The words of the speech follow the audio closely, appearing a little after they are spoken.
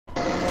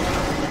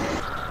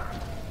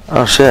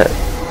Oh shit.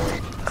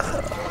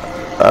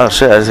 Oh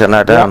shit, I just got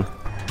knocked down.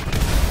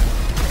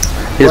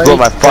 He just blew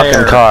my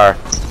fucking car.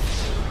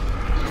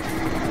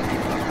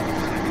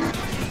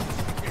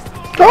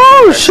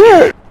 Oh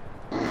shit!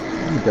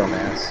 You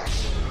dumbass.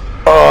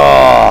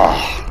 Oh!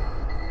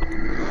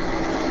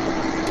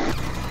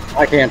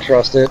 I can't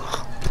trust it.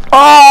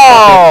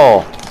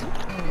 Oh!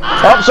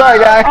 Oh, sorry,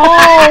 guy.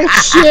 Oh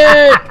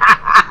shit!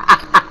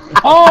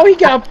 Oh, he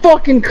got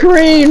fucking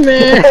creamed,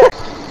 man.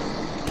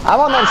 I'm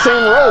on that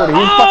same road.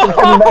 He's fucking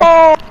coming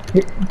back.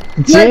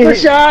 Sniper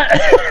shot.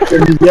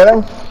 Did you get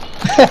him?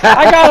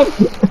 I got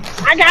him.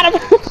 I got him.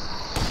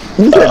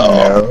 He said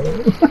no.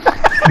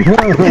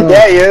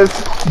 Yeah, he is.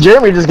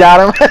 Jeremy just got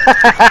him.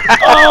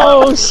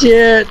 Oh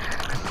shit.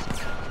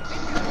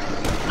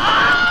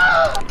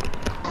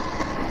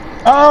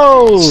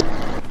 Oh.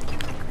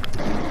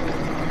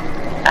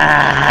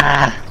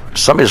 Ah.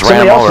 Somebody else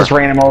Somebody else over. just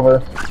ran him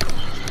over.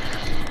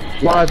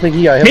 Well, I think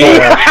he got hit by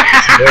that.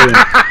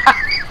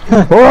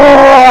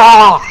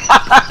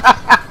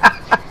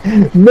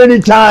 Many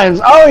times.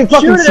 Oh, he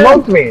fucking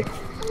smoked me.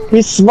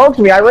 He smoked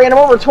me. I ran him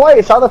over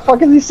twice. How the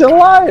fuck is he still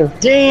alive?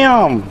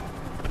 Damn.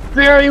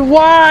 Very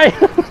wide.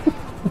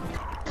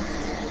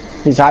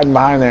 He's hiding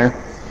behind there.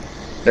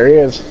 There he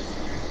is.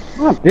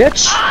 Come on,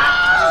 bitch.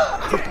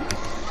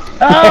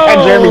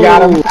 Oh. Jeremy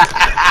got him.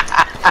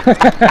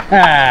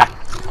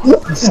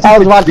 I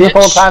was watching the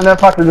whole time. That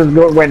fucker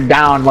just went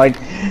down. Like,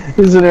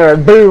 he's in there,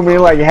 boom, he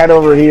like head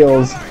over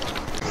heels.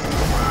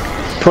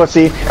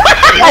 Pussy.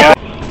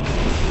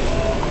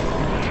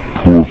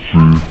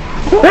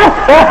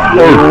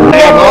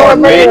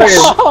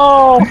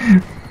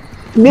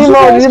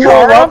 Nemo, you blew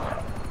him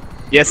up?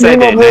 Yes, I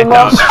did.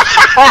 No.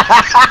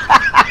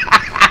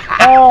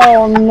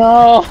 Oh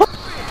no.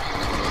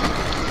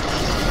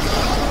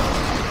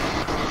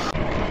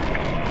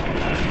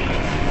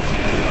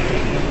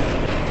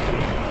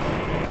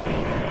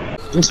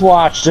 Just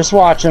watch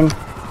him.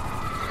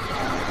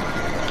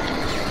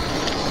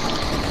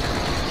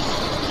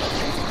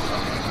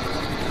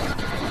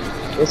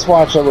 Let's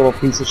watch that little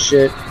piece of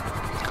shit.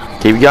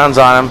 Keep guns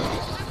on him.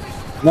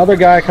 Another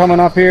guy coming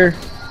up here.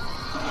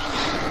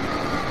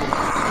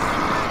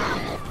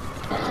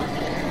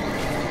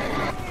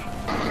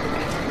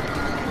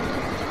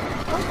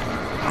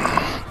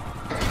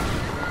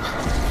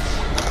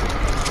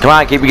 Come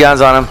on, keep your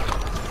guns on him.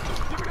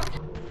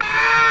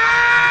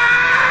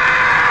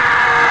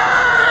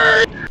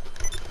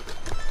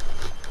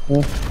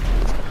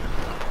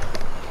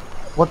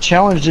 What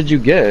challenge did you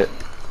get?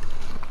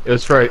 It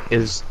was for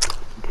his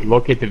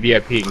locate the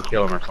VIP and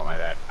kill him or something like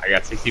that. I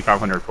got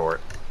 6,500 for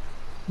it.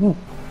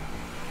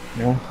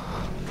 Yeah.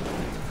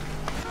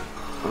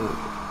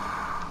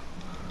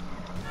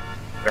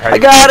 I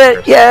got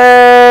it!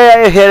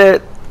 Yay! I hit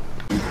it.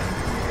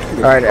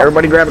 Alright,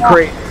 everybody grab a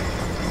crate.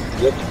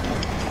 Yep.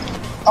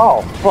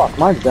 Oh, fuck,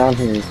 mine's down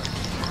here.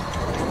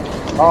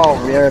 Oh,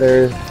 yeah,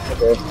 there is.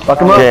 Okay. Fuck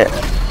him up.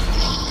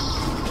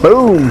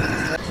 Boom!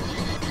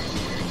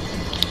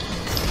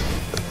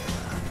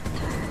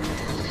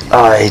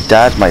 Oh, he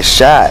dodged my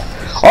shot.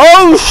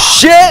 Oh,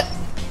 shit!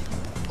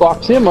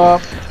 Fucked him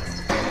up.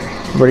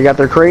 Everybody got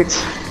their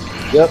crates?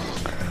 Yep.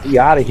 He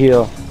out of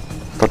here.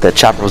 Thought that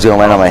chopper was gonna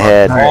land on my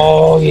head. Right.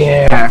 Oh,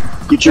 yeah.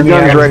 Get your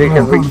guns ready,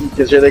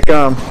 because here they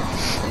come.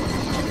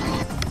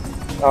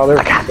 Oh,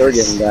 they're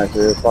getting back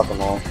there. Fuck them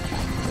all.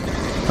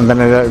 And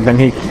then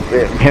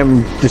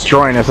him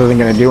destroying us isn't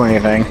gonna do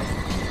anything.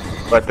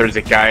 But there's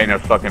a guy in a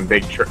fucking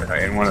big truck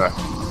in one of the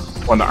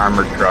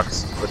armored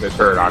trucks with a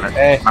turret on it.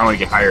 Hey, I want to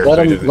get higher. Let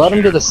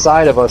him to the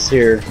side of us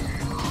here. I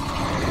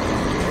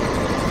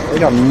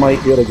think I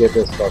might be able to get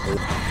this fucker.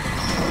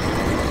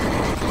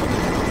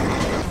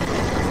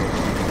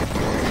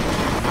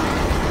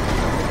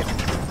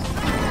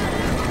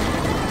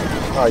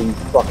 Oh, you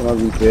fucking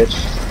ugly bitch.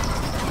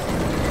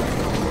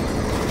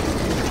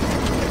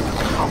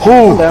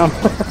 Calm down.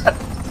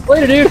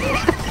 Later, dude.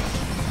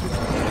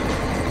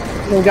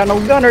 You ain't got no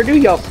gunner, do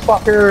ya,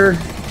 fucker?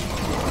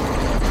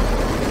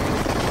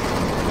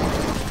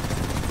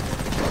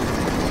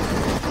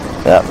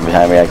 Yep,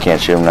 behind me, I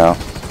can't shoot him now.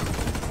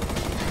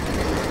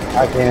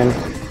 I can.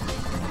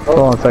 Hold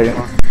on a second.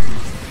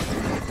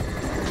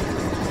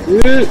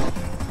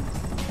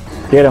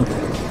 Get him.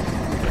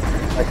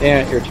 I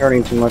can't, you're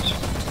turning too much.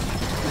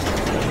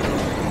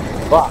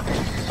 Fuck.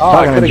 Oh, I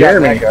Talking to could've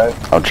Jeremy. got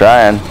that guy. I'm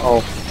trying.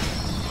 Oh.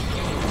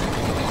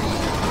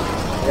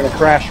 We're gonna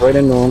crash right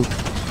into him.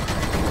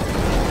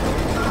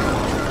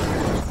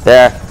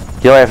 There.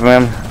 Get away from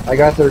him. I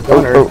got their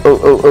gunner.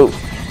 Oh.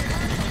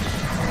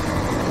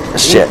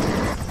 Shit.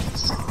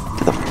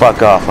 Get the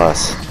fuck off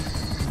us.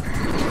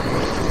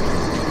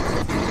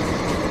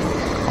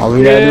 All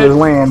we gotta do is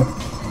land.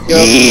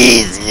 Get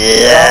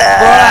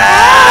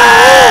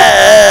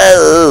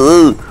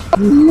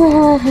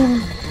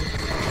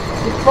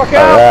the fuck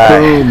out!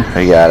 Alright,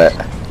 we got it.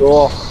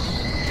 Cool.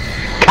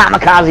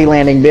 Kamikaze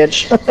landing,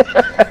 bitch.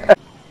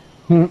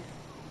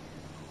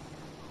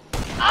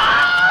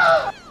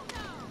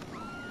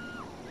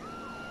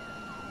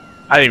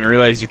 I didn't even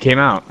realize you came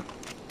out.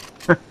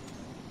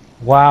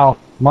 Wow.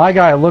 My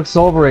guy looks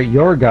over at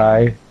your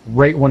guy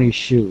right when he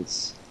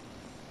shoots.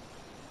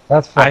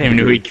 That's fucking I didn't even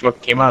know weird. he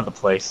fucking came out of the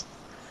place.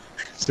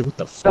 So what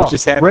the No, fuck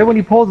just happened? right when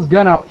he pulls his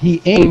gun out, he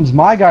aims,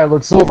 my guy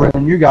looks over, and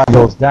then your guy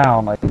goes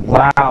down. Like,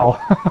 wow.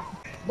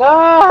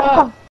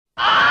 Ah!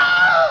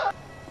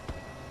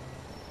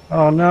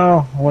 Oh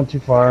no, I went too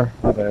far.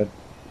 My bad.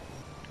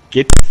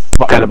 Get the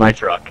fuck out of my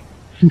truck.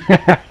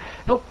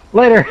 Nope,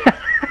 later.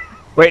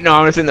 Wait, no,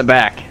 I was in the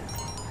back.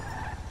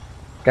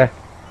 Okay.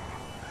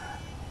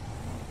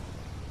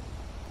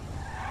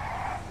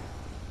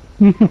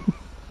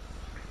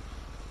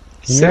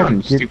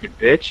 Sound, you stupid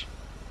bitch.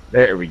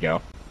 There we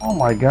go. Oh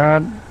my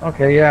god.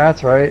 Okay, yeah,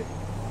 that's right.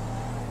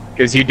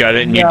 Because you done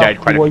it and you Yeah, died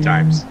quite a boy. few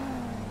times.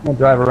 I'm gonna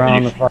drive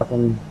around the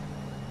fucking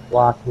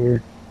block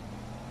here.